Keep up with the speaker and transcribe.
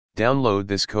Download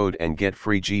this code and get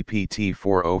free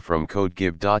GPT-4o from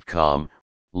codegive.com,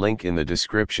 link in the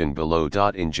description below.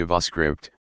 In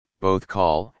JavaScript, both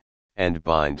call and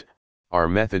bind are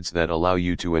methods that allow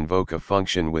you to invoke a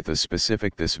function with a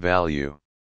specific this value.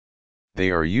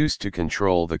 They are used to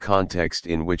control the context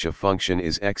in which a function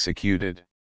is executed.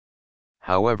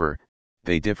 However,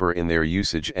 they differ in their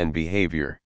usage and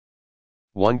behavior.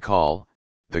 One call,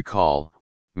 the call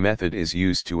method is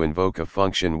used to invoke a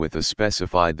function with a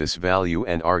specified this value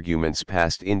and arguments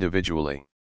passed individually.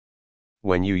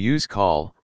 When you use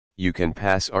call, you can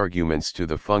pass arguments to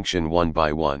the function one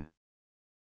by one.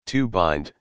 2.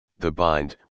 Bind, the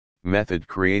bind method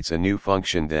creates a new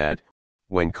function that,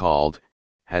 when called,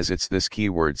 has its this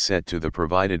keyword set to the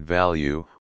provided value,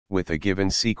 with a given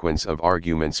sequence of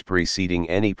arguments preceding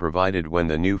any provided when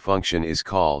the new function is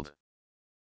called.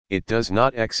 It does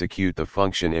not execute the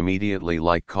function immediately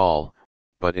like call,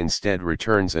 but instead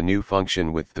returns a new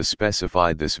function with the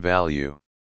specified this value.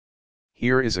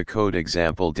 Here is a code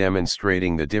example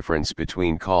demonstrating the difference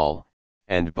between call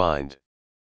and bind.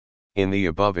 In the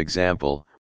above example,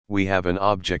 we have an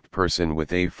object person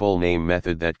with a full name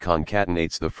method that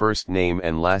concatenates the first name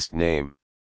and last name.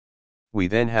 We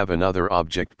then have another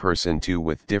object person 2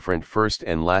 with different first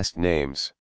and last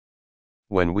names.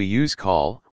 When we use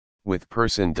call, with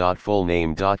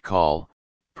person.fullname.call,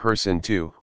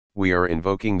 person2, we are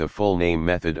invoking the full name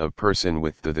method of person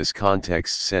with the this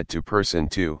context set to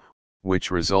person2,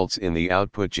 which results in the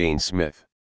output Jane Smith.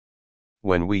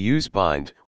 When we use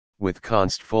bind, with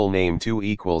const fullname2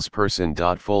 equals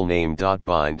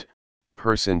person.fullname.bind,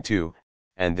 person2,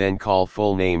 and then call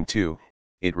fullname2,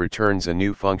 it returns a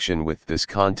new function with this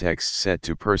context set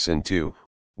to person2,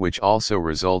 which also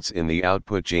results in the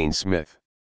output Jane Smith.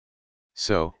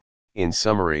 So, in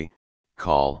summary,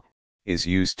 call is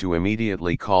used to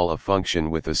immediately call a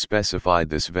function with a specified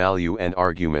this value and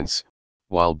arguments,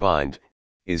 while bind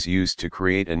is used to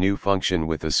create a new function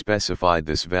with a specified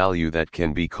this value that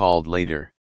can be called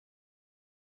later.